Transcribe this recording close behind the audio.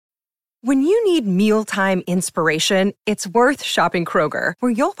When you need mealtime inspiration, it's worth shopping Kroger,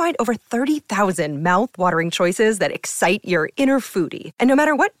 where you'll find over 30,000 mouth-watering choices that excite your inner foodie. And no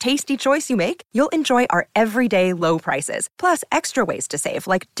matter what tasty choice you make, you'll enjoy our everyday low prices, plus extra ways to save,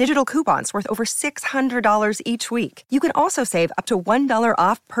 like digital coupons worth over $600 each week. You can also save up to $1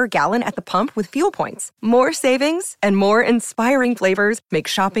 off per gallon at the pump with fuel points. More savings and more inspiring flavors make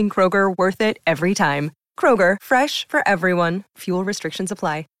shopping Kroger worth it every time. Kroger, fresh for everyone. Fuel restrictions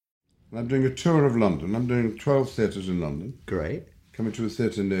apply. I'm doing a tour of London. I'm doing 12 theatres in London. Great. Coming to a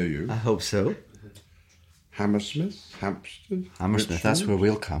theatre near you. I hope so. Hammersmith, Hampstead. Hammersmith, Richmond. that's where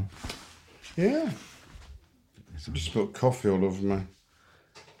we'll come. Yeah. I just spilled coffee all over my...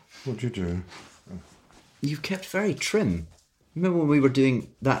 What do you do? You've kept very trim. Remember when we were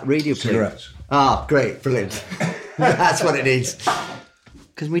doing that radio play? Cigarettes. Ah, great, brilliant. That's what it needs.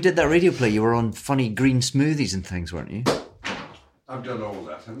 Because we did that radio play, you were on funny green smoothies and things, weren't you? I've done all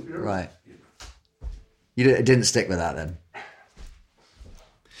that, haven't you? Right. You didn't stick with that then?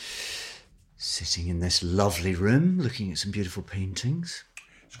 Sitting in this lovely room, looking at some beautiful paintings.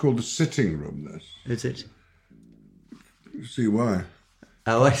 It's called the sitting room, this. Is it? You see why?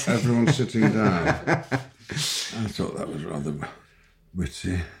 Oh, I see. Everyone's sitting down. I thought that was rather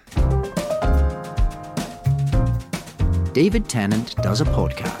witty. David Tennant does a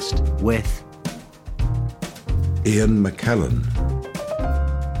podcast with Ian McKellen.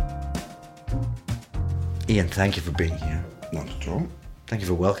 Ian, thank you for being here. Not at all. Thank you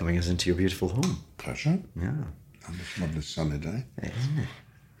for welcoming us into your beautiful home. Pleasure. Yeah. On this lovely sunny day. Isn't it?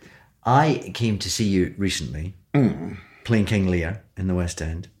 I came to see you recently, playing King Lear in the West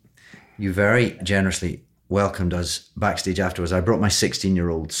End. You very generously welcomed us backstage afterwards. I brought my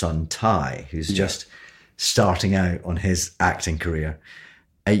 16-year-old son, Ty, who's just starting out on his acting career.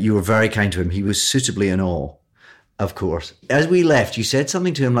 You were very kind to him. He was suitably in awe, of course. As we left, you said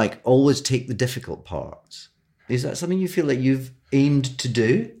something to him like, always take the difficult parts. Is that something you feel like you've aimed to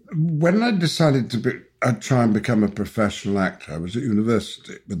do? When I decided I'd try and become a professional actor, I was at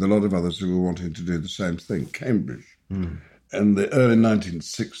university with a lot of others who were wanting to do the same thing, Cambridge, in the early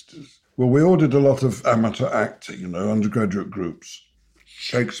 1960s. Well, we ordered a lot of amateur acting, undergraduate groups.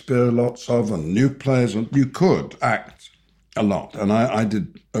 Shakespeare, lots of, and new plays, and you could act a lot. And I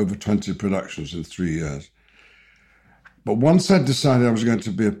did over 20 productions in 3 years. But once I decided I was going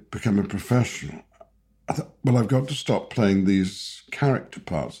to become a professional, I thought, well, I've got to stop playing these character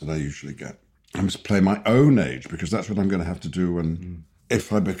parts that I usually get. I must play my own age, because that's what I'm going to have to do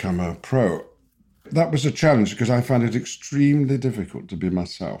if I become a pro. That was a challenge, because I found it extremely difficult to be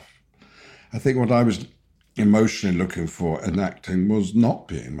myself. I think what I was emotionally looking for in acting was not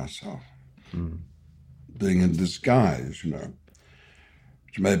being myself, being in disguise,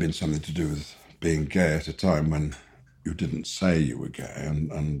 which may have been something to do with being gay at a time when you didn't say you were gay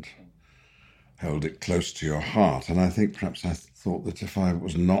and held it close to your heart. And I think perhaps I thought that if I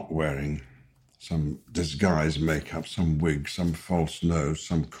was not wearing some disguise makeup, some wig, some false nose,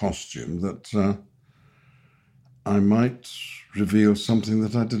 some costume, that I might reveal something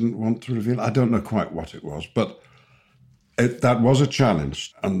that I didn't want to reveal. I don't know quite what it was, but that was a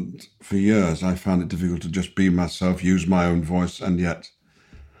challenge. And for years, I found it difficult to just be myself, use my own voice, and yet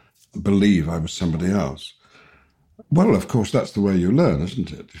believe I was somebody else. Well, of course, that's the way you learn,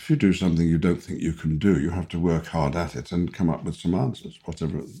 isn't it? If you do something you don't think you can do, you have to work hard at it and come up with some answers,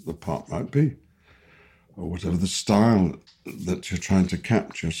 whatever the part might be, or whatever the style that you're trying to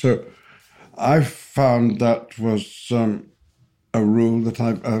capture. So I found that was a rule that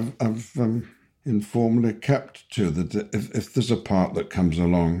I've informally kept to, that if there's a part that comes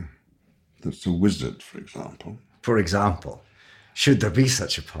along that's a wizard, for example. For example, should there be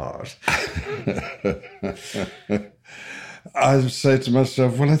such a part? I say to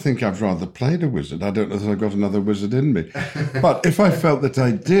myself, well, I think I've rather played a wizard. I don't know that I've got another wizard in me. But if I felt that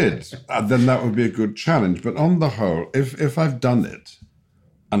I did, then that would be a good challenge. But on the whole, if I've done it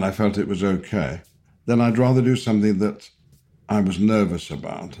and I felt it was okay, then I'd rather do something that I was nervous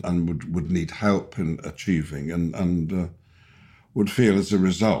about and would need help in achieving and would feel as a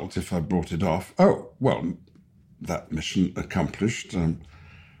result, if I brought it off, oh, well, that mission accomplished.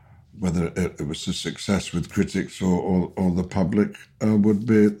 Whether it was a success with critics or the public,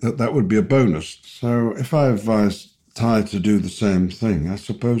 that would be a bonus. So if I advised Ty to do the same thing, I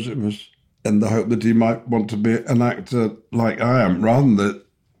suppose it was in the hope that he might want to be an actor like I am, rather than the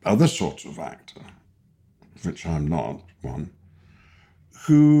other sort of actor, which I'm not one,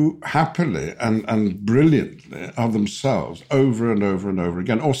 who happily and brilliantly are themselves over and over and over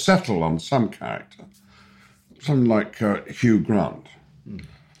again, or settle on some character, something like Hugh Grant.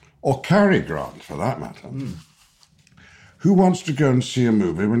 Or Cary Grant, for that matter, who wants to go and see a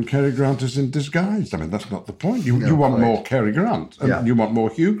movie when Cary Grant is in disguise? I mean, that's not the point. You want more Cary Grant, and you want more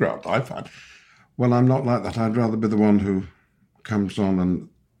Hugh Grant, I find. Well, I'm not like that. I'd rather be the one who comes on and,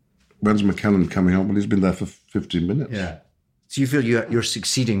 when's McKellen coming on? Well, he's been there for 15 minutes. Yeah. So you feel you're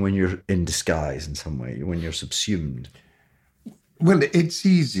succeeding when you're in disguise in some way, when you're subsumed? Well, it's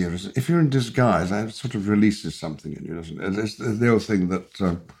easier. If you're in disguise, it sort of releases something in you, doesn't it? It's the old thing that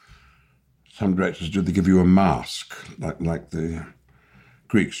some directors do. They give you a mask, like the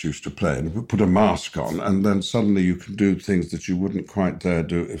Greeks used to play, and you put a mask on, and then suddenly you can do things that you wouldn't quite dare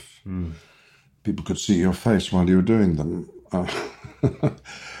do if people could see your face while you were doing them.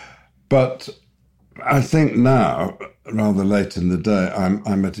 But I think now, rather late in the day,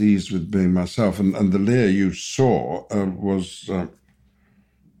 I'm at ease with being myself. And the Lear you saw was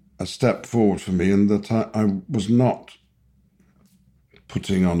a step forward for me in that I was not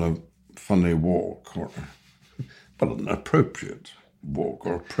putting on a funny walk or an appropriate walk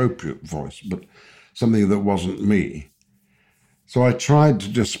or appropriate voice, but something that wasn't me. So I tried to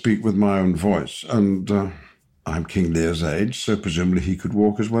just speak with my own voice, and I'm King Lear's age, so presumably he could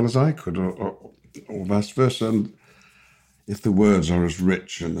walk as well as I could, or vice versa. And if the words are as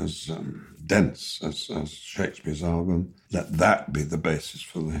rich and as dense as Shakespeare's are, then let that be the basis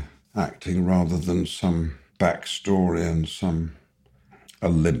for the acting rather than some backstory and a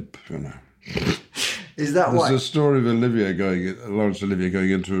limp, you know. Is that why? There's a story of Laurence Olivier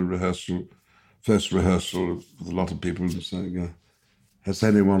going into a first rehearsal with a lot of people and saying, has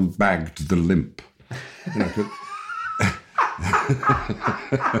anyone bagged the limp? You know,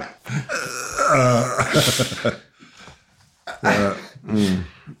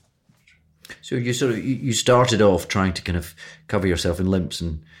 So you started off trying to kind of cover yourself in limps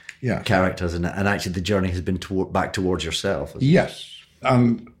and characters, and actually the journey has been back towards yourself. Yes,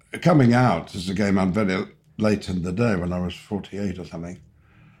 and coming out as a gay man very late in the day when I was 48 or something.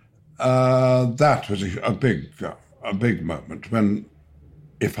 That was a big moment when,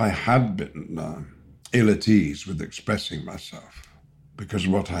 if I had been ill at ease with expressing myself, because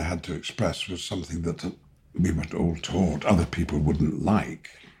what I had to express was something that we were all taught other people wouldn't like.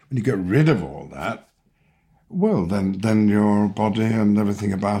 When you get rid of all that, well, then your body and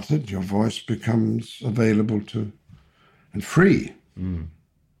everything about it, your voice becomes available to and free. Mm.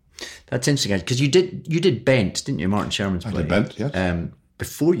 That's interesting, because you did Bent, didn't you? Martin Sherman's play. I did Bent, yes.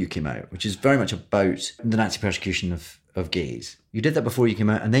 Before you came out, which is very much about the Nazi persecution of gays. You did that before you came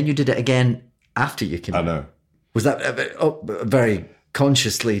out, and then you did it again after you came out. I know. Was that very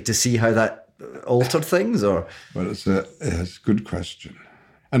consciously to see how that altered things, or? Well, it's a good question.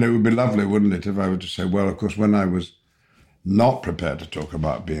 And it would be lovely, wouldn't it, if I were to say, well, of course, when I was not prepared to talk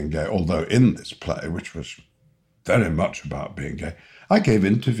about being gay, although in this play, which was very much about being gay, I gave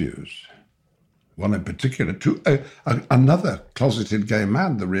interviews. One in particular to another closeted gay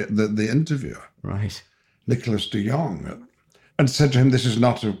man, the interviewer, right, Nicholas de Jong, and said to him, "This is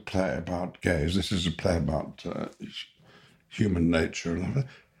not a play about gays. This is a play about human nature." And I went,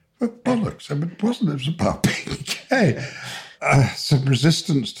 well, bollocks! I mean, it wasn't. It was about being gay. Some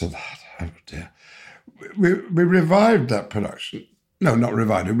resistance to that. Oh dear. We revived that production. No, not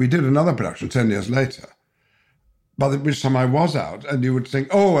revived it. We did another production 10 years later. By which time I was out, and you would think,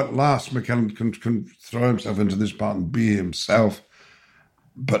 oh, at last McKellen can throw himself into this part and be himself.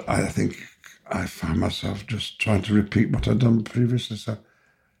 But I think I found myself just trying to repeat what I'd done previously. So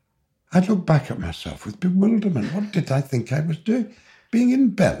I look back at myself with bewilderment. What did I think I was doing? Being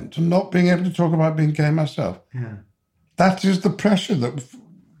in Bent and not being able to talk about being gay myself. Yeah. That is the pressure that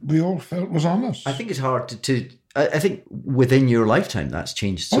we all felt was on us. I think it's hard to I think within your lifetime that's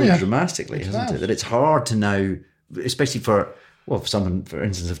changed so dramatically, hasn't it? That it's hard to now, especially for someone, for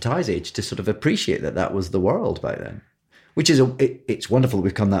instance, of Ty's age, to sort of appreciate that was the world back then. Which is, it's wonderful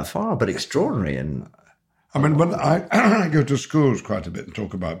we've come that far, but extraordinary. And I mean, when I go to schools quite a bit and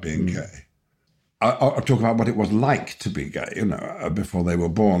talk about being gay, I talk about what it was like to be gay, before they were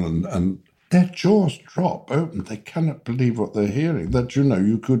born, and their jaws drop open. They cannot believe what they're hearing. That,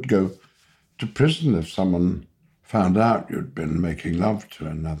 you could go to prison if someone found out you'd been making love to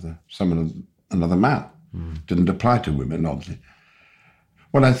another man. Didn't apply to women, obviously.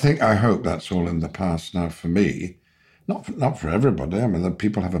 Well, I hope that's all in the past now for me. Not for everybody. I mean, the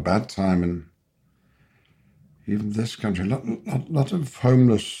people have a bad time in even this country. A lot of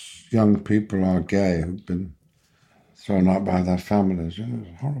homeless young people are gay who've been thrown out by their families.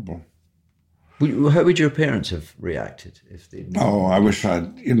 It's horrible. How would your parents have reacted if they knew? Oh, I wish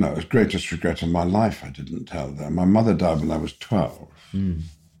I'd, the greatest regret of my life I didn't tell them. My mother died when I was 12.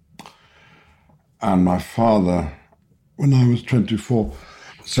 And my father when I was 24.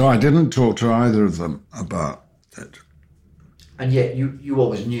 So I didn't talk to either of them about it. And yet you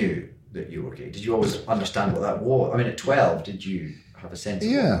always knew that you were gay. Did you always understand what that was? I mean, at 12, did you have a sense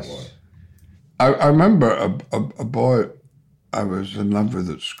of what that was? I remember a boy I was in love with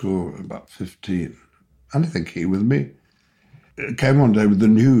at school, about 15, and I think he with me. It came one day with the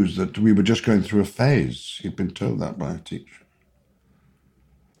news that we were just going through a phase. He'd been told that by a teacher.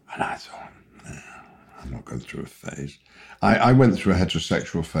 And I thought, no, I'm not going through a phase. I went through a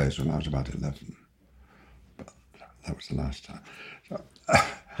heterosexual phase when I was about 11. But that was the last time. So,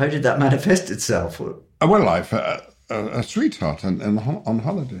 how did that manifest itself? Well, I've a sweetheart on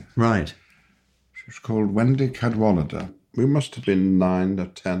holiday. Right. She was called Wendy Cadwallader. We must have been 9 or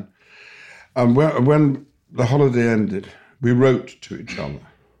 10. And when the holiday ended, we wrote to each other.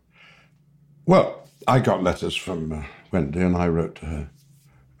 Well, I got letters from Wendy and I wrote to her.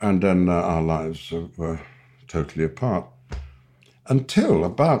 And then our lives were totally apart. Until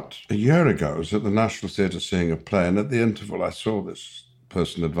about a year ago, I was at the National Theatre seeing a play, and at the interval I saw this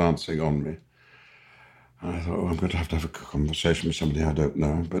person advancing on me. And I thought, I'm going to have a conversation with somebody I don't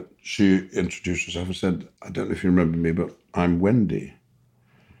know. But she introduced herself and said, I don't know if you remember me, but I'm Wendy.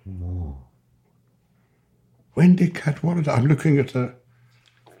 Oh. Wendy Cadwallader. I'm looking at a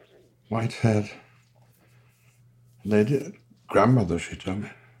white-haired lady, grandmother, she told me.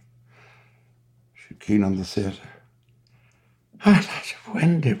 She's keen on the theatre. And I said,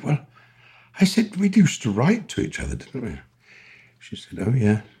 Wendy, well, I said, we used to write to each other, didn't we? She said, oh,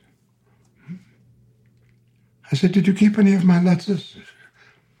 yeah. I said, did you keep any of my letters?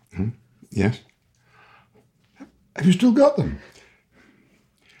 Yes. Have you still got them?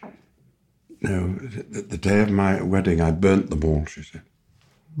 No, the day of my wedding, I burnt them all, she said.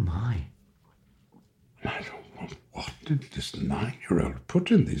 My. And I thought, well, what did this 9-year-old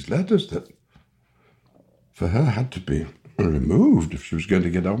put in these letters that, for her, had to be removed if she was going to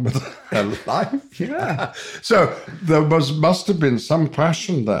get on with her life? Yeah. So there must have been some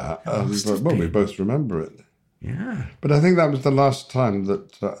passion there. We both remember it. Yeah. But I think that was the last time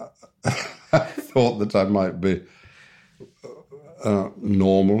that I thought that I might be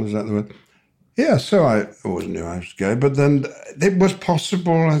normal, is that the word? Yeah, so I always knew I was gay, but then it was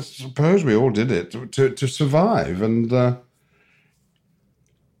possible, I suppose we all did it, to survive and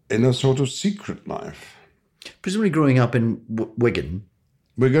in a sort of secret life. Presumably growing up in Wigan.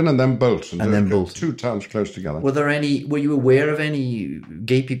 Wigan and then Bolton. And then Bolton. 2 towns close together. Were you aware of any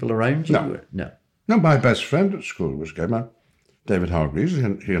gay people around you? No. No, my best friend at school was gay, David Hargreaves. He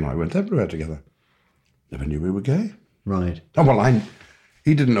and I went everywhere together. Never knew we were gay. Right. Oh, well,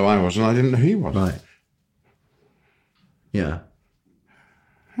 he didn't know I was, and I didn't know he was. Right. Yeah.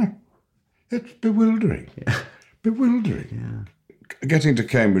 It's bewildering. Yeah. Bewildering. Yeah. Getting to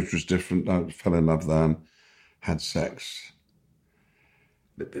Cambridge was different. I fell in love there and had sex.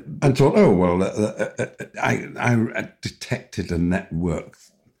 And thought, oh, well, I detected a network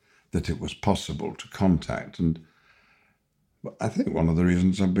that it was possible to contact. And I think one of the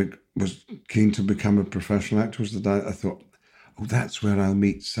reasons I was keen to become a professional actor was that I thought, oh, that's where I'll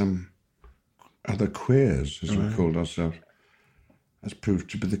meet some other queers, as we called ourselves. That's proved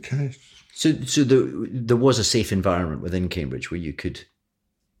to be the case. So there was a safe environment within Cambridge where you could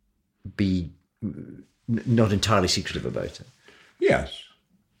be not entirely secretive about it. Yes.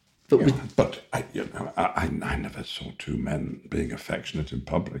 But I never saw 2 men being affectionate in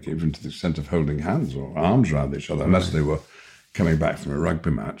public, even to the extent of holding hands or arms around each other, unless they were coming back from a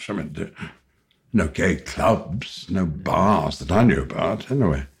rugby match. I mean, no gay clubs, no bars that I knew about,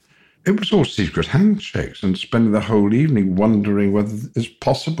 anyway. It was all secret handshakes and spending the whole evening wondering whether it's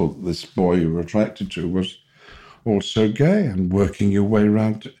possible that this boy you were attracted to was also gay and working your way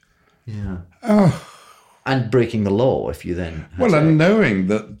around it. Yeah. Oh. And breaking the law if you then... And knowing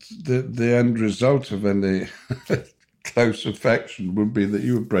that the end result of any close affection would be that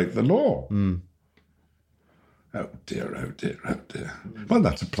you would break the law. Mm. Oh dear, oh dear, oh dear. Well,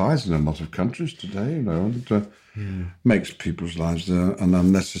 that applies in a lot of countries today, and makes people's lives an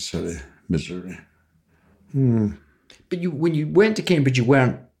unnecessary misery. Mm. But when you went to Cambridge,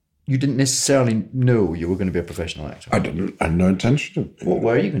 you didn't necessarily know you were going to be a professional actor. I had no intention of... What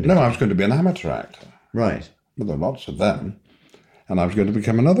were you going to do? No, I was going to be an amateur actor. Right. Well, there are lots of them. And I was going to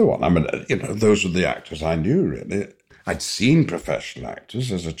become another one. I mean, those are the actors I knew, really. I'd seen professional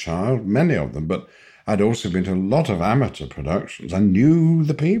actors as a child, many of them, but I'd also been to a lot of amateur productions. I knew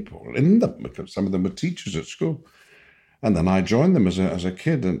the people in them because some of them were teachers at school. And then I joined them as a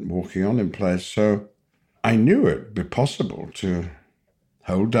kid and walking on in plays. So I knew it would be possible to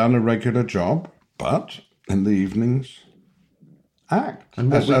hold down a regular job, but in the evenings act,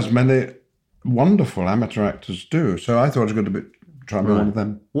 as many wonderful amateur actors do. So I thought it was going to try and be one of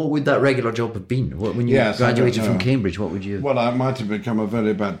them. What would that regular job have been? When you graduated from Cambridge, what would you have... Well, I might have become a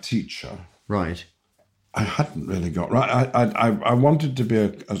very bad teacher. Right. I hadn't really got right. I wanted to be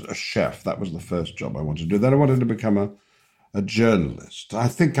a chef. That was the first job I wanted to do. Then I wanted to become a journalist. I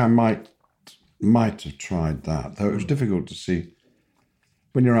think I might have tried that, though it was difficult to see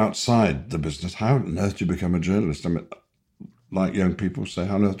when you're outside the business. How on earth do you become a journalist? I mean, like young people say,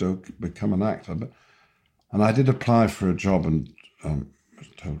 how on earth do I become an actor? And I did apply for a job and was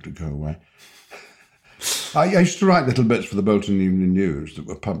told to go away. I used to write little bits for the Bolton Evening News that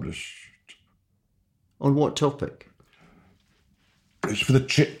were published. On what topic? It's for the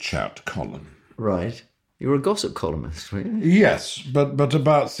Chit Chat column. Right. You were a gossip columnist, were you? Yes, but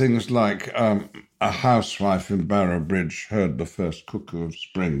about things like a housewife in Boroughbridge heard the first cuckoo of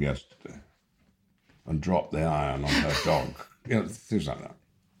spring yesterday and dropped the iron on her dog. Things like that,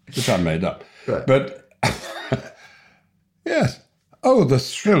 which I made up. Right. But, yes. Oh, the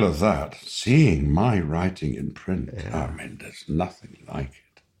thrill of that, seeing my writing in print. Yeah. I mean, there's nothing like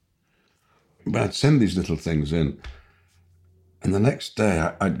it. But I'd send these little things in, and the next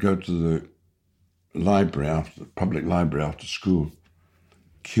day I'd go to the public library after school,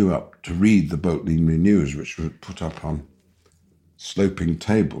 queue up to read the Bolton Evening News, which was put up on sloping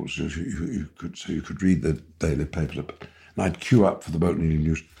tables. You could read the daily paper. And I'd queue up for the Bolton Evening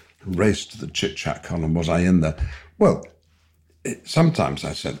News, race to the Chit Chat column. Was I in there? Well, sometimes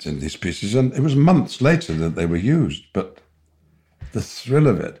I sent in these pieces, and it was months later that they were used, but the thrill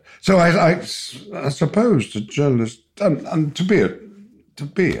of it. So I suppose a journalist, and to be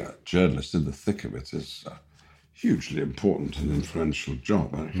a journalist in the thick of it is a hugely important and influential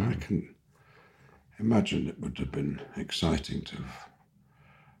job. I can imagine it would have been exciting to have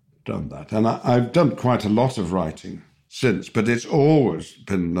done that. And I've done quite a lot of writing since, but it's always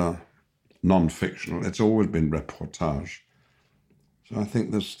been non-fictional. It's always been reportage. So I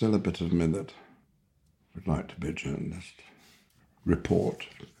think there's still a bit of me that would like to be a journalist. Report.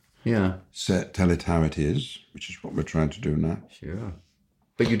 Yeah. Tell it how it is, which is what we're trying to do now. Sure.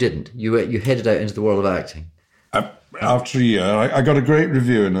 But you didn't. You headed out into the world of acting. After a year, I got a great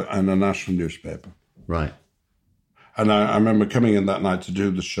review in a national newspaper. Right. And I remember coming in that night to do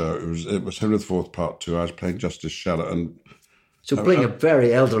the show. It was Henry IV Part 2. I was playing Justice Shallow. So playing a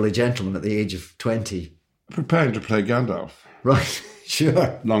very elderly gentleman at the age of 20. Preparing to play Gandalf. Right.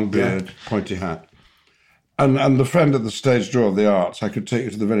 Sure. Long beard, pointy hat. And the friend at the Stage Door of the Arts, I could take you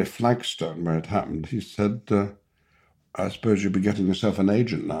to the very flagstone where it happened. He said, I suppose you'll be getting yourself an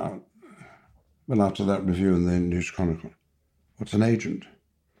agent now. Well, after that review in the News Chronicle. What's an agent?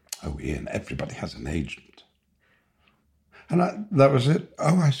 Oh, Ian, everybody has an agent. And that was it.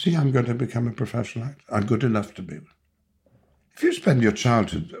 Oh, I see, I'm going to become a professional actor. I'm good enough to be. If you spend your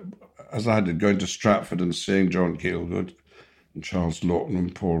childhood, as I did, going to Stratford and seeing John Gielgud and Charles Lawton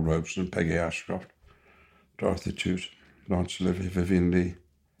and Paul Robeson and Peggy Ashcroft, Dorothy Tute, Laurence Olivier, Vivian Leigh.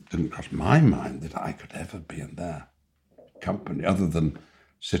 It didn't cross my mind that I could ever be in their company, other than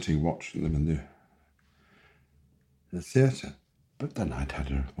sitting watching them in the theatre. But then I'd had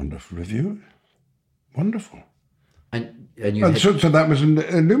a wonderful review. Wonderful. And so that was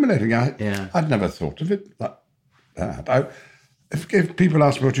illuminating. I'd never thought of it like that. If people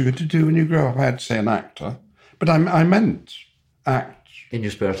ask me what you're going to do when you grow up, I'd say an actor. But I meant act. In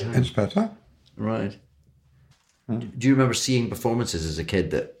your spare time? In spare time. Right. Do you remember seeing performances as a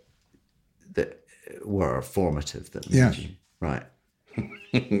kid that were formative? Yes. Right.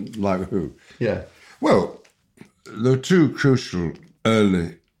 Like who? Yeah. Well, there were two crucial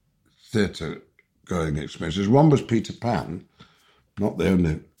early theatre-going experiences. One was Peter Pan, not the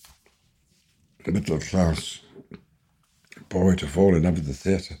only middle-class boy to fall in love with the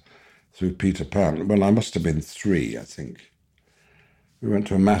theatre through Peter Pan. Well, I must have been 3, I think. We went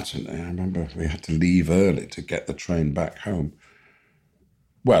to a matinee. I remember we had to leave early to get the train back home.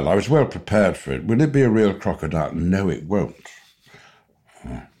 Well, I was well prepared for it. Will it be a real crocodile? No, it won't.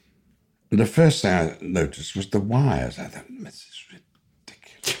 The first thing I noticed was the wires. I thought, this is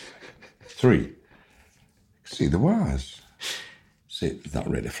ridiculous. 3. See the wires. See, it's not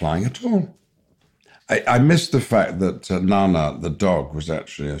really flying at all. I missed the fact that Nana, the dog, was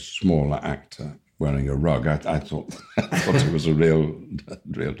actually a smaller actor wearing a rug. I thought it was a real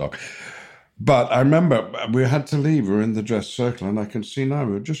dog. But I remember we had to leave. We were in the dress circle, and I can see now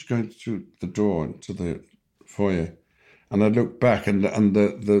we were just going through the door into the foyer, and I looked back, and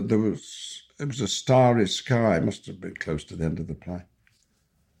it was a starry sky. It must have been close to the end of the play.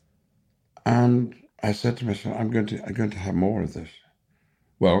 And I said to myself, I'm going to have more of this.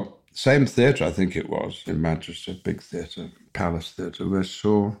 Well, same theatre, I think it was, in Manchester, big theatre, Palace Theatre, we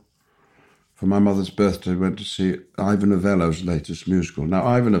saw for my mother's birthday, went to see Ivor Novello's latest musical. Now,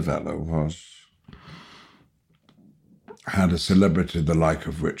 Ivor Novello had a celebrity the like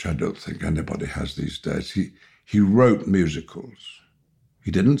of which I don't think anybody has these days. He wrote musicals. He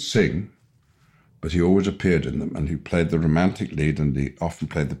didn't sing, but he always appeared in them, and he played the romantic lead, and he often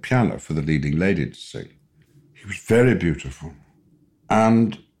played the piano for the leading lady to sing. He was very beautiful.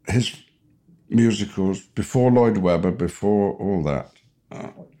 And his musicals, before Lloyd Webber, before all that,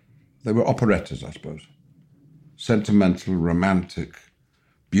 they were operettas, I suppose. Sentimental, romantic,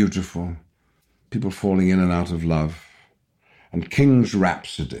 beautiful, people falling in and out of love. And King's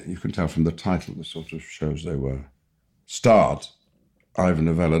Rhapsody, you can tell from the title the sort of shows they were, starred Ivor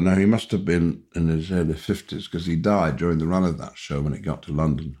Novello. Now, he must have been in his early 50s because he died during the run of that show when it got to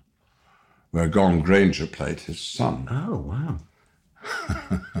London, where Gone Granger played his son. Oh, wow.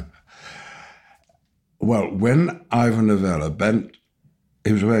 Well, when Ivor Novello bent,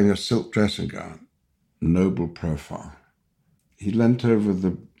 he was wearing a silk dressing gown, noble profile. He leant over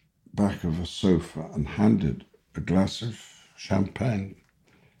the back of a sofa and handed a glass of champagne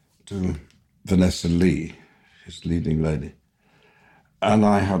to Vanessa Lee, his leading lady. And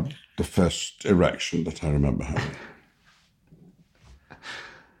I had the first erection that I remember having.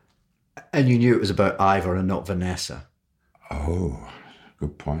 And you knew it was about Ivor and not Vanessa. Oh,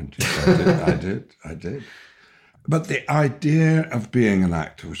 good point. Yes, I did. But the idea of being an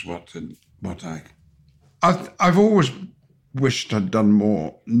actor was I've always wished I'd done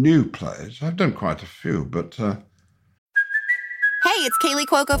more new plays. I've done quite a few, but... Hey, it's Kaylee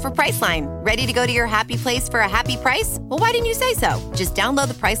Cuoco for Priceline. Ready to go to your happy place for a happy price? Well, why didn't you say so? Just download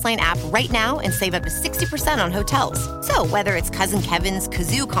the Priceline app right now and save up to 60% on hotels. So whether it's Cousin Kevin's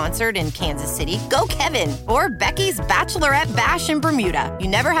Kazoo Concert in Kansas City, go Kevin, or Becky's Bachelorette Bash in Bermuda, you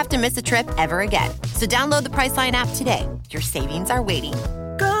never have to miss a trip ever again. So download the Priceline app today. Your savings are waiting.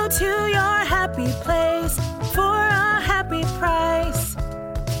 Go to your happy place for a happy price.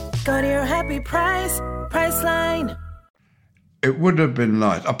 Go to your happy price, Priceline. It would have been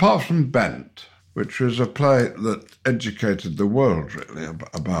nice, apart from Bent, which was a play that educated the world, really,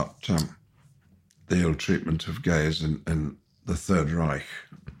 about the ill treatment of gays in the Third Reich,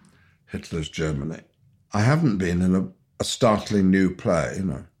 Hitler's Germany. I haven't been in a startling new play, you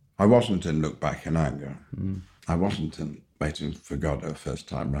know. I wasn't in Look Back in Anger. I wasn't in Waiting for Godot first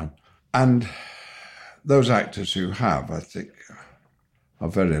time round. And those actors who have, I think, are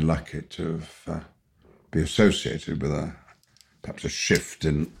very lucky to have be associated with perhaps a shift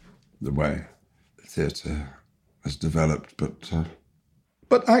in the way theatre has developed.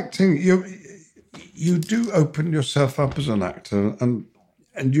 But acting, you do open yourself up as an actor, and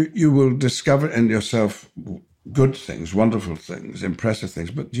you will discover in yourself good things, wonderful things, impressive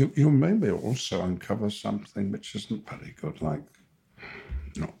things, but you maybe also uncover something which isn't very good, like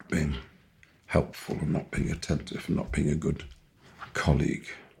not being helpful and not being attentive and not being a good colleague.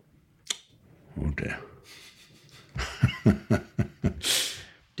 Oh dear.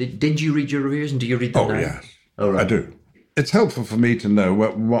 Did you read your reviews, and do you read them now? Yes. Oh, right. I do. It's helpful for me to know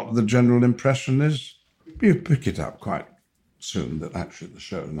what the general impression is. You pick it up quite soon that actually the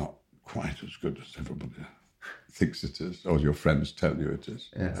show is not quite as good as everybody thinks it is, or your friends tell you it is.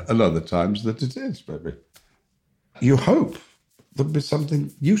 Yeah. A lot of times that it is, maybe. You hope there'll be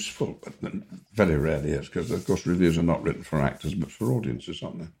something useful, but very rarely is, because, of course, reviews are not written for actors, but for audiences,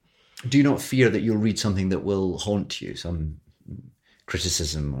 aren't they? Do you not fear that you'll read something that will haunt you, some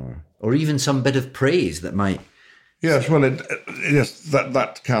criticism or even some bit of praise that might... Yes, well,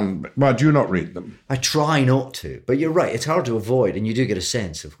 that can... Why do you not read them? I try not to, but you're right, it's hard to avoid, and you do get a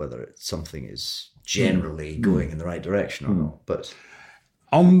sense of whether something is generally going in the right direction or not. But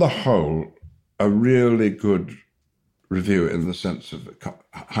on the whole, a really good review in the sense of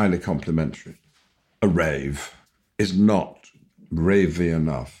highly complimentary, a rave, is not ravey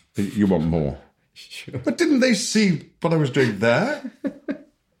enough. You want more. Sure. But didn't they see what I was doing there?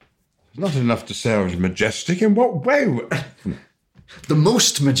 It's not enough to say I was majestic. In what way? The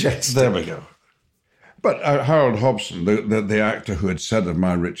most majestic. There we go. But Harold Hobson, the actor who had said of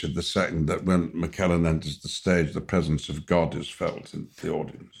my Richard II that when McKellen enters the stage, the presence of God is felt in the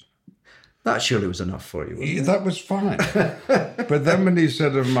audience. That surely was enough for you, wasn't it? That was fine. But then when he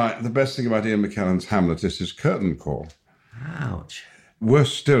said of the best thing about Ian McKellen's Hamlet is his curtain call. Ouch.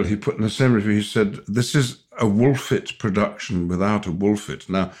 Worse still, he put in the same review, he said, this is a Woolfit production without a Woolfit.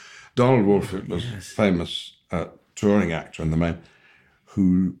 Now, Donald Woolfit was a famous touring actor in the main,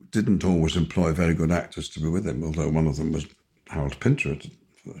 who didn't always employ very good actors to be with him, although one of them was Harold Pinter at the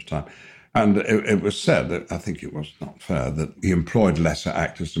first time. And it was said, that I think it was not fair, that he employed lesser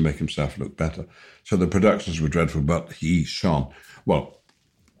actors to make himself look better. So the productions were dreadful, but he shone. Well,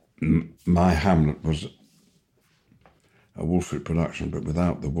 my Hamlet was a Woolford production, but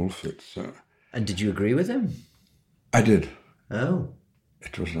without the Woolford. So. And did you agree with him? I did. Oh.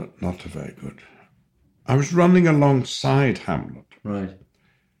 It was not a very good. I was running alongside Hamlet. Right.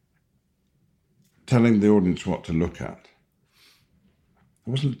 Telling the audience what to look at. I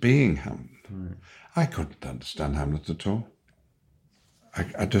wasn't being Hamlet. Right. I couldn't understand Hamlet at all.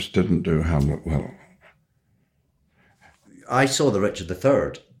 I just didn't do Hamlet well. I saw the Richard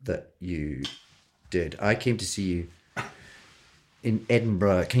III that you did. I came to see you in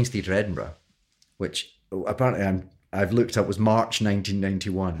Edinburgh, King's Theatre, Edinburgh, which apparently I've looked up was March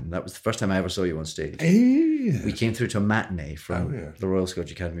 1991. That was the first time I ever saw you on stage. Yes. We came through to a matinee from the Royal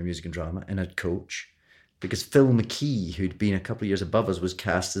Scottish Academy of Music and Drama in a coach because Phil McKee, who'd been a couple of years above us, was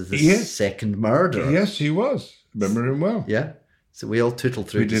cast as the second murderer. Yes, he was. Remember him well. Yeah. So we all tootled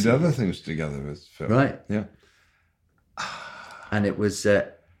through. We did other things together with Phil. Right. Yeah. And it was...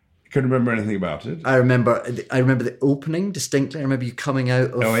 Couldn't remember anything about it. I remember the opening distinctly. I remember you coming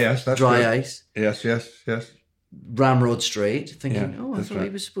out of Dry good. Ice. Yes. Ramrod Straight, thinking, I thought he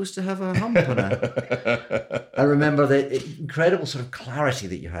was supposed to have a hump on it. I remember the incredible sort of clarity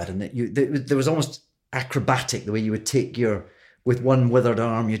that you had, and that there was almost acrobatic the way you would take with one withered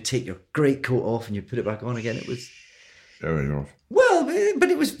arm, you'd take your great coat off and you'd put it back on again. It was showing off. Well,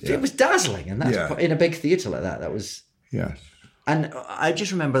 but it was dazzling, and that's in a big theatre like that. That was yes. And I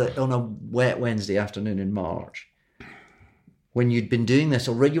just remember that on a wet Wednesday afternoon in March, when you'd been doing this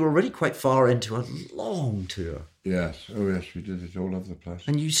already, you were already quite far into a long tour. Yes. Oh, yes, we did it all over the place.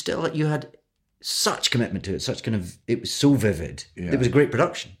 And you had such commitment to it, it was so vivid. Yeah. It was a great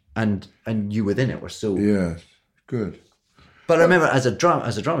production, and you within it were so... Yes, good. But I remember as a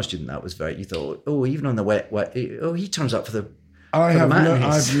drama student, that was you thought, even on the wet, he turns up for the...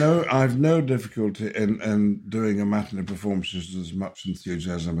 I've no difficulty in doing a matinee performance with as much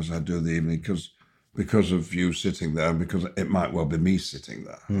enthusiasm as I do the evening because of you sitting there, and because it might well be me sitting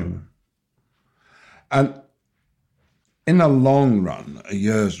there. And in a long run, a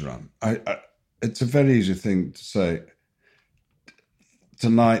year's run, it's a very easy thing to say.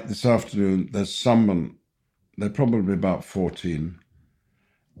 Tonight, this afternoon, there's someone, they're probably about 14,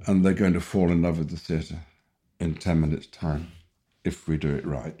 and they're going to fall in love with the theatre in 10 minutes' time. If we do it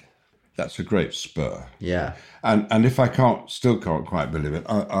right, that's a great spur. Yeah. And if I still can't quite believe it,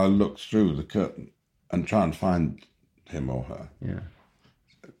 I'll look through the curtain and try and find him or her. Yeah.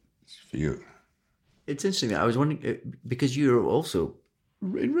 It's for you. It's interesting. I was wondering, because you're also,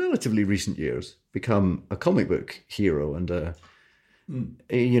 in relatively recent years, become a comic book hero and a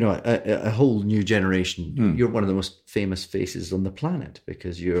whole new generation. You're one of the most famous faces on the planet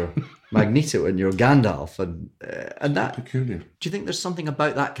because you're Magneto and you're Gandalf and that. Peculiar. Do you think there's something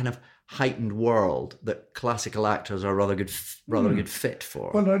about that kind of heightened world that classical actors are rather good fit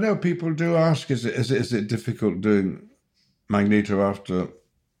for? Well, I know people do ask, is it difficult doing Magneto after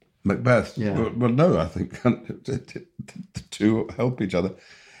Macbeth? Yeah. Well, no, I think the two help each other.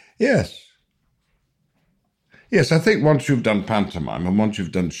 Yes. Yes, I think once you've done pantomime and once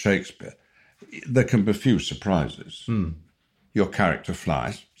you've done Shakespeare, there can be few surprises. Your character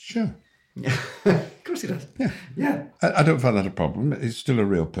flies, sure. Of course he does. Yeah. I don't find that a problem. He's still a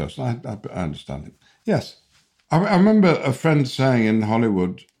real person. I understand him. Yes. I remember a friend saying in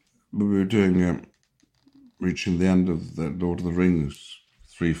Hollywood, we were doing, reaching the end of the Lord of the Rings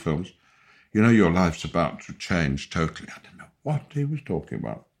 3 films, your life's about to change totally. I don't know what he was talking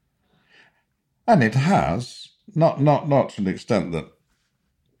about. And it has, not to the extent that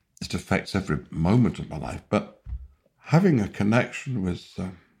it affects every moment of my life, but having a connection with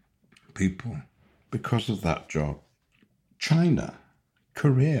people because of that job. China,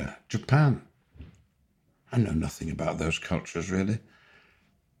 Korea, Japan. I know nothing about those cultures, really.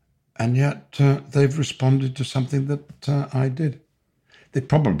 And yet they've responded to something that I did. They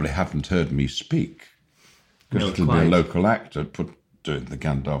probably haven't heard me speak, because it'll be a local actor doing the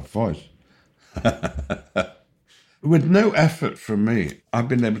Gandalf voice. With no effort from me, I've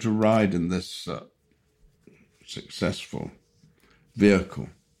been able to ride in this successful vehicle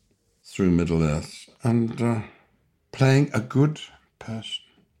through Middle-earth and playing a good person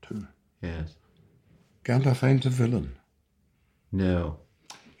too. Yes. Gandalf ain't a villain. No.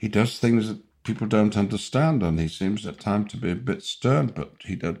 He does things that people don't understand, and he seems at times to be a bit stern, but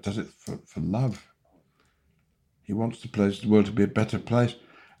he does it for love. He wants the world to be a better place.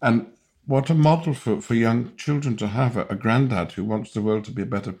 And what a model for young children to have, a granddad who wants the world to be a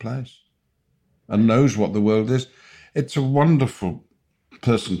better place and knows what the world is. It's a wonderful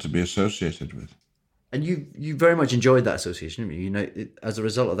person to be associated with. And you very much enjoyed that association. As a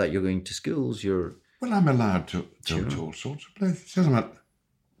result of that, you're going to schools, Well, I'm allowed to all sorts of places.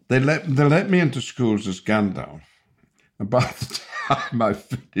 They let me into schools as Gandalf. And by the time I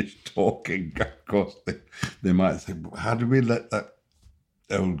finished talking, of course, they might think, how do we let that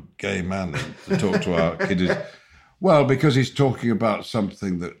old gay man in to talk to our kiddies? Well, because he's talking about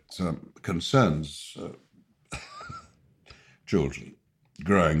something that concerns children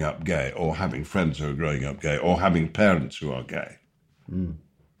growing up gay, or having friends who are growing up gay, or having parents who are gay. Mm.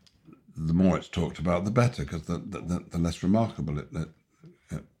 The more it's talked about, the better, because the less remarkable it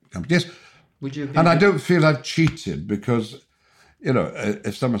becomes. Yes, and I don't feel I've cheated, because, you know,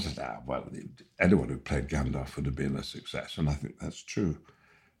 if someone says, well, anyone who played Gandalf would have been a success, and I think that's true.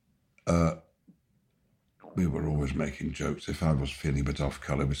 We were always making jokes. If I was feeling a bit off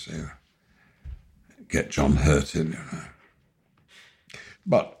colour, we'd say, get John Hurt in, you know.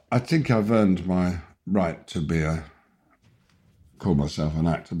 But I think I've earned my right to call myself an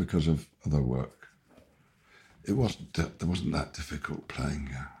actor because of other work. There wasn't that difficult playing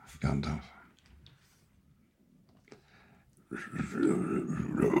Gandalf.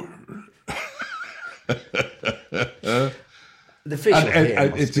 The facial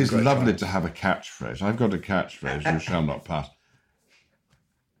hair it is lovely to have a catchphrase. I've got a catchphrase, you shall not pass.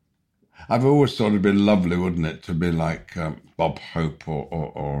 I've always thought it'd be lovely, wouldn't it, to be like Bob Hope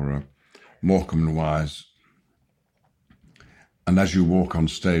or Morecambe and Wise. And as you walk on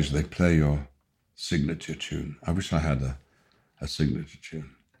stage, they play your signature tune. I wish I had a signature tune.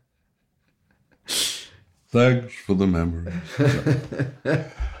 Thanks for the memory.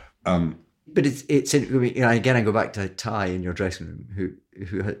 But it's you know, again, I go back to Ty in your dressing room, who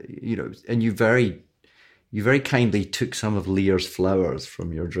you know, and you very kindly took some of Lear's flowers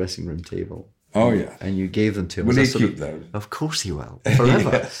from your dressing room table. Oh yeah, and you gave them to him. Will he keep those? Of course he will, forever.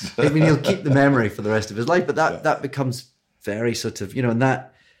 Yes. I mean, he'll keep the memory for the rest of his life. But that becomes very sort of, you know, and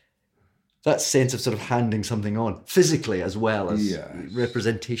that sense of sort of handing something on physically as well as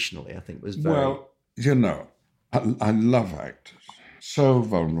representationally, I think was very. Well, you know, I love actors. So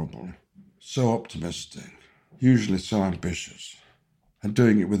vulnerable, so optimistic, usually so ambitious, and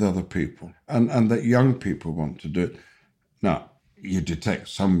doing it with other people, and that young people want to do it. Now, you detect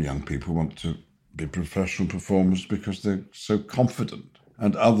some young people want to be professional performers because they're so confident,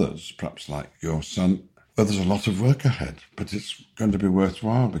 and others, perhaps like your son, well, there's a lot of work ahead, but it's going to be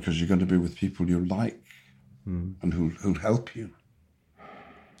worthwhile because you're going to be with people you like and who'll help you.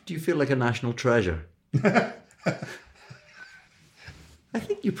 Do you feel like a national treasure? I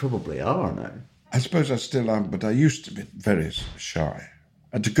think you probably are now. I suppose I still am, but I used to be very shy.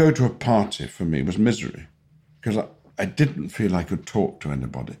 And to go to a party for me was misery, because I didn't feel I could talk to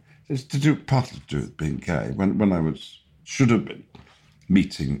anybody. It's partly to do with being gay. When I should have been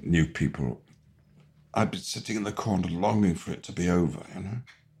meeting new people, I'd be sitting in the corner longing for it to be over, you know.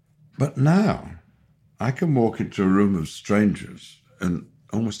 But now, I can walk into a room of strangers and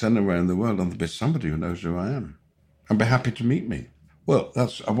almost anywhere in the world, and there'll be somebody who knows who I am and be happy to meet me. Well,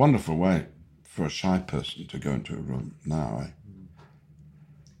 that's a wonderful way for a shy person to go into a room now.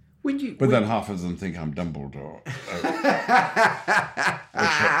 Then half of them think I'm Dumbledore,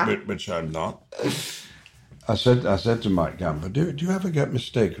 which I'm not. I said to Mike Gamble, do you ever get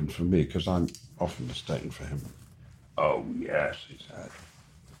mistaken for me? Because I'm often mistaken for him. Oh, yes, he said.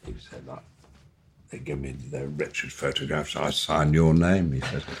 He said that. They give me their wretched photographs. I sign your name, he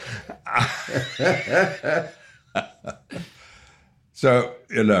says. So,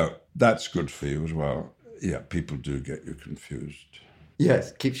 you know, that's good for you as well. Yeah, people do get you confused.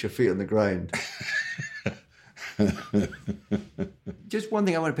 Yes, keeps your feet on the ground. Just one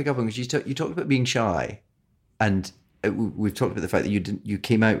thing I want to pick up on, because you talked about being shy, and we've talked about the fact that you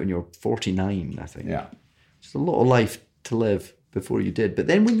came out when you were 49, I think. Yeah. It's a lot of life to live before you did. But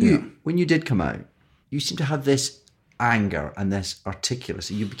then when you did come out, you seem to have this anger and this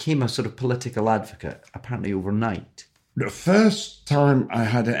articulacy. You became a sort of political advocate, apparently overnight. The first time I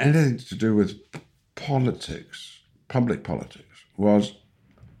had anything to do with politics, public politics, was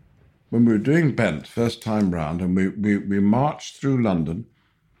when we were doing Bent, first time round, and we marched through London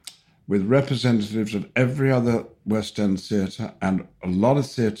with representatives of every other West End theatre and a lot of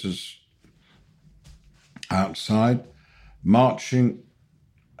theatres outside, marching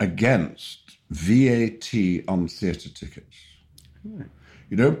against VAT on theatre tickets. Right.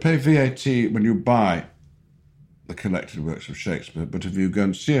 You don't pay VAT when you buy the collected works of Shakespeare, but if you go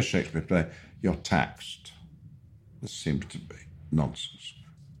and see a Shakespeare play, you're taxed. This seems to be nonsense.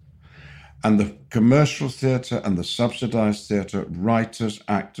 And the commercial theatre and the subsidised theatre, writers,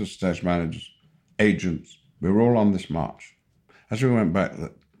 actors, stage managers, agents, we were all on this march. As we went back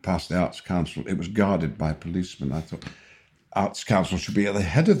past the Arts Council, it was guarded by policemen. I thought, Arts Council should be at the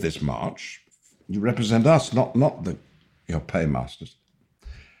head of this march. You represent us, not your paymasters.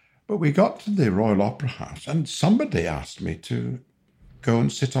 But we got to the Royal Opera House and somebody asked me to go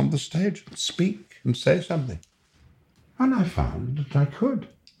and sit on the stage and speak and say something. And I found that I could.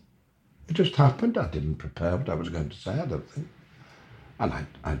 It just happened. I didn't prepare what I was going to say, I don't think. And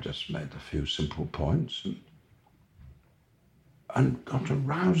I just made a few simple points and got a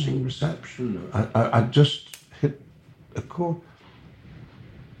rousing reception. I just hit a chord.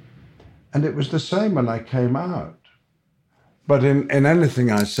 And it was the same when I came out. But in anything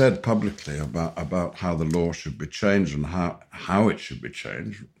I said publicly about how the law should be changed and how it should be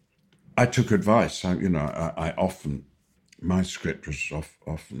changed, I took advice. I often, my script was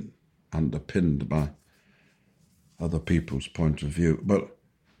often underpinned by other people's point of view, but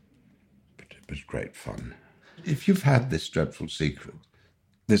it was great fun. If you've had this dreadful secret,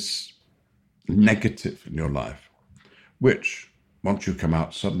 this negative in your life, which once you come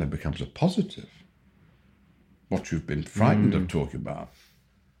out suddenly becomes a positive, what you've been frightened of talking about,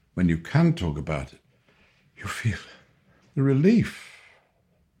 when you can talk about it, you feel the relief.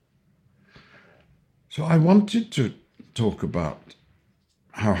 So I wanted to talk about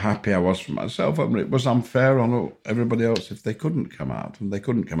how happy I was for myself. I mean, it was unfair on everybody else if they couldn't come out, and they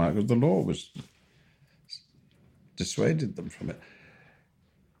couldn't come out because the law was dissuaded them from it.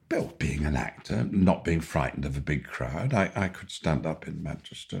 But being an actor, not being frightened of a big crowd, I could stand up in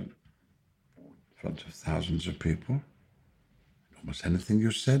Manchester in front of thousands of people. Almost anything you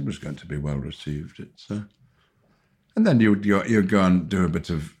said was going to be well received. And then you go and do a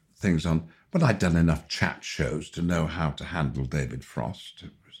bit of things on. But I'd done enough chat shows to know how to handle David Frost.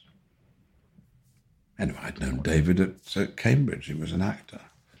 Anyway, I'd known David at Cambridge. He was an actor.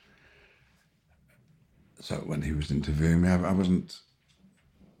 So when he was interviewing me, I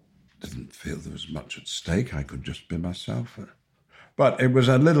didn't feel there was much at stake. I could just be myself. But it was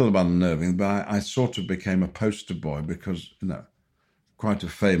a little unnerving, but I sort of became a poster boy because, quite a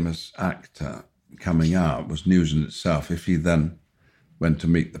famous actor coming out was news in itself. If he then went to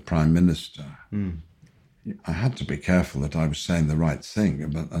meet the Prime Minister, I had to be careful that I was saying the right thing,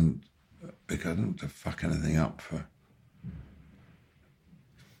 and because I don't want to fuck anything up for.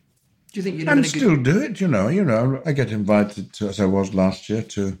 Do you think you'd and still do it? I get invited to, as I was last year,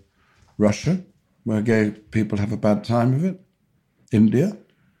 to Russia, where gay people have a bad time of it. India,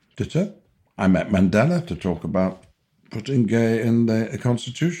 ditto. I met Mandela to talk about putting gay in the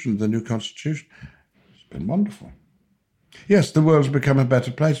constitution, the new constitution. It's been wonderful. Yes, the world's become a better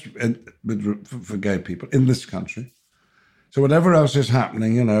place for gay people in this country. So whatever else is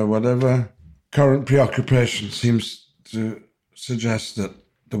happening, whatever current preoccupation seems to suggest that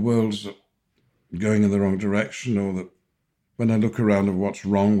the world's going in the wrong direction, or that when I look around at what's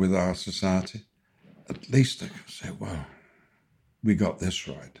wrong with our society, at least I can say, well, we got this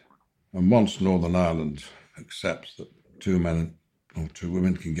right. And once Northern Ireland accepts that 2 men or 2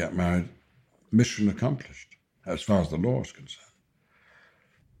 women can get married, mission accomplished, as far as the law is concerned.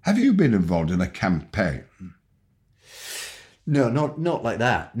 Have you been involved in a campaign? No, not like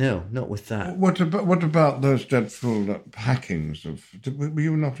that. No, not with that. What about those dreadful hackings? Were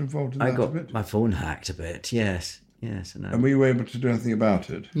you not involved in that a bit? I got my phone hacked a bit, yes. And were you able to do anything about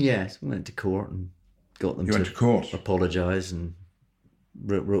it? Yes, we went to court and got them went to court? Apologise and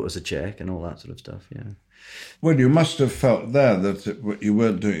wrote us a cheque and all that sort of stuff, yeah. Well, you must have felt there that you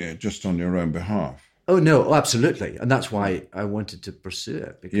weren't doing it just on your own behalf. Oh, no, absolutely. And that's why I wanted to pursue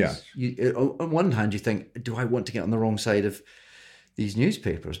it. Because on one hand, you think, do I want to get on the wrong side of these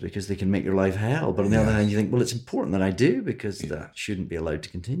newspapers because they can make your life hell? But on the other hand, you think, well, it's important that I do because that shouldn't be allowed to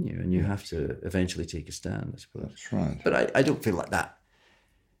continue. And you have to eventually take a stand, I suppose. That's right. But I don't feel like that.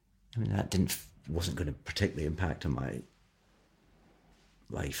 I mean, that wasn't going to particularly impact on my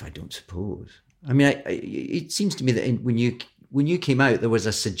life, I don't suppose. I mean, it seems to me that when you came out, there was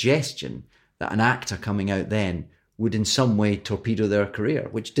a suggestion that an actor coming out then would in some way torpedo their career,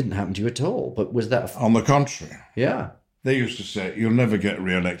 which didn't happen to you at all. But was that... On the contrary. Yeah. They used to say, you'll never get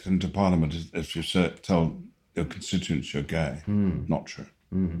re-elected into Parliament if you tell your constituents you're gay. Not true.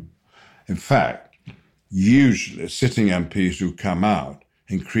 In fact, usually sitting MPs who come out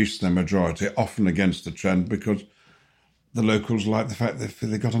increase their majority, often against the trend, because the locals like the fact that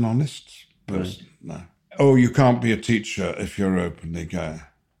they got an honest person. Right. No. Oh, you can't be a teacher if you're openly gay.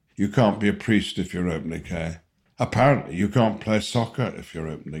 You can't be a priest if you're openly gay. Apparently, you can't play soccer if you're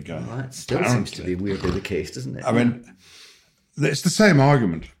openly gay. Well, that still seems to be weirdly the case, doesn't it? I mean, it's the same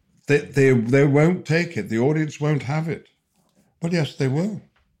argument. They won't take it. The audience won't have it. But yes, they will.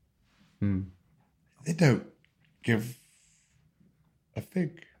 They don't give a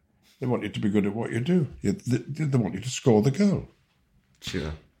fig. They want you to be good at what you do. They want you to score the goal.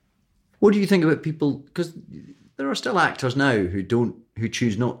 Sure. What do you think about people... Because there are still actors now who don't who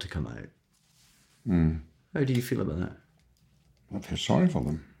choose not to come out. How do you feel about that? I feel sorry for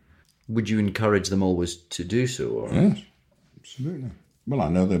them. Would you encourage them always to do so? Or? Yes, absolutely. Well, I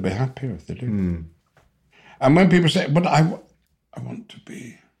know they'll be happier if they do. And when people say, but I want to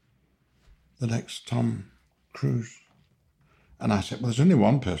be the next Tom Cruise. And I said, well, there's only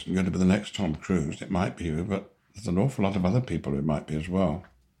one person going to be the next Tom Cruise. It might be you, but there's an awful lot of other people who might be as well.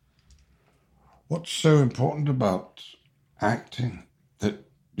 What's so important about acting? That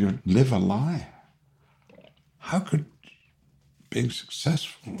you live a lie. How could being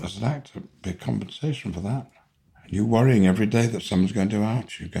successful as an actor be a compensation for that? And you're worrying every day that someone's going to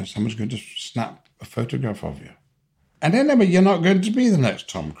out you, someone's going to snap a photograph of you. And anyway, you're not going to be the next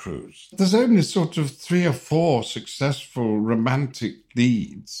Tom Cruise. There's only sort of 3 or 4 successful romantic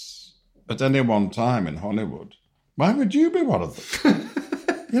leads at any one time in Hollywood. Why would you be one of them?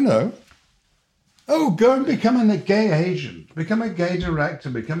 You know? Oh, go and become a gay agent, become a gay director,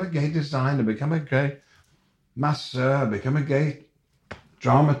 become a gay designer, become a gay masseur, become a gay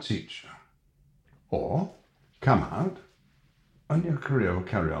drama teacher. Or come out and your career will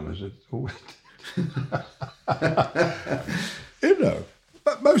carry on as it's always You know,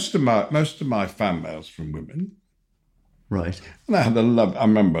 but most of my fan mail's from women. Right. And I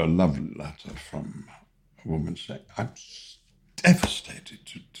remember a lovely letter from a woman saying, I'm devastated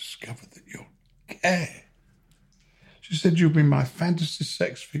to discover that you're gay. She said, you've been my fantasy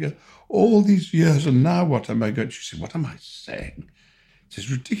sex figure all these years, and now what am I going to... She said, what am I saying? It's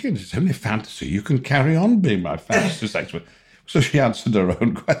ridiculous. It's only fantasy. You can carry on being my fantasy sex figure. So she answered her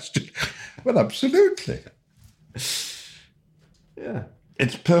own question. Well, absolutely. Yeah.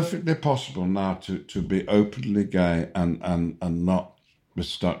 It's perfectly possible now to be openly gay and not be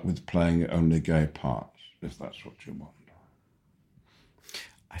stuck with playing only gay parts, if that's what you want.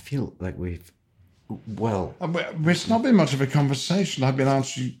 I feel like we've... Well... It's not been much of a conversation. I've been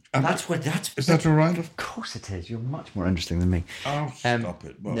answering... Is that all right? Of course it is. You're much more interesting than me. Oh, stop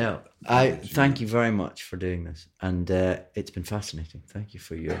it. Well, no, I thank you very much for doing this. And it's been fascinating. Thank you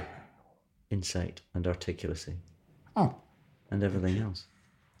for your insight and articulacy. Oh. And everything else.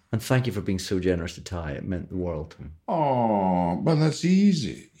 And thank you for being so generous to Ty. It meant the world to me. Oh, well, that's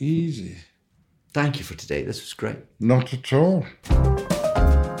easy. Easy. Thank you for today. This was great. Not at all.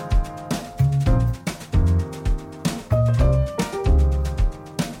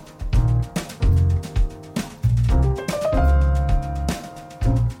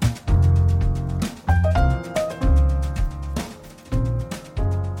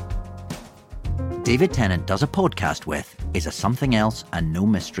 David Tennant Does a Podcast With is a Something Else and No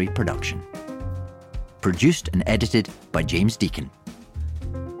Mystery production. Produced and edited by James Deacon.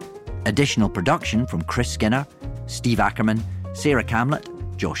 Additional production from Chris Skinner, Steve Ackerman, Sarah Camlett,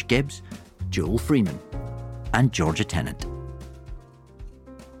 Josh Gibbs, Joel Freeman, and Georgia Tennant.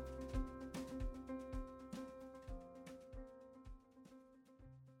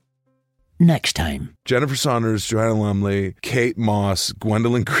 Next time. Jennifer Saunders, Joanna Lumley, Kate Moss,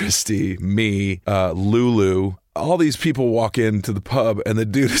 Gwendolyn Christie, me, Lulu. All these people walk into the pub and the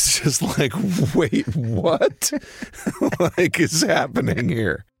dude is just like, wait, what? Like is happening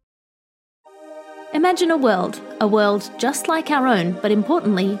here? Imagine a world just like our own, but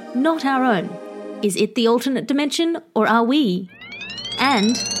importantly, not our own. Is it the alternate dimension, or are we?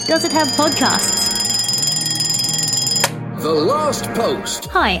 And does it have podcasts? The Last Post.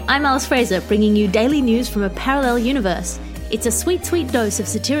 Hi, I'm Alice Fraser, bringing you daily news from a parallel universe. It's a sweet, sweet dose of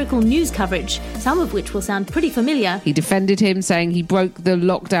satirical news coverage, some of which will sound pretty familiar. He defended him, saying he broke the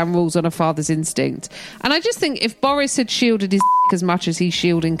lockdown rules on a father's instinct. And I just think if Boris had shielded his as much as he's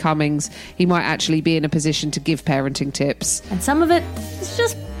shielding Cummings, he might actually be in a position to give parenting tips. And some of it is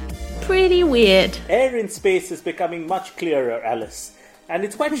just pretty weird. Air in space is becoming much clearer, Alice. And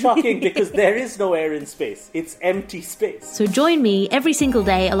it's quite shocking because there is no air in space. It's empty space. So join me every single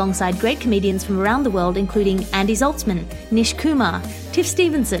day alongside great comedians from around the world, including Andy Zaltzman, Nish Kumar, Tiff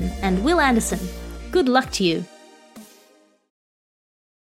Stevenson, and Will Anderson. Good luck to you.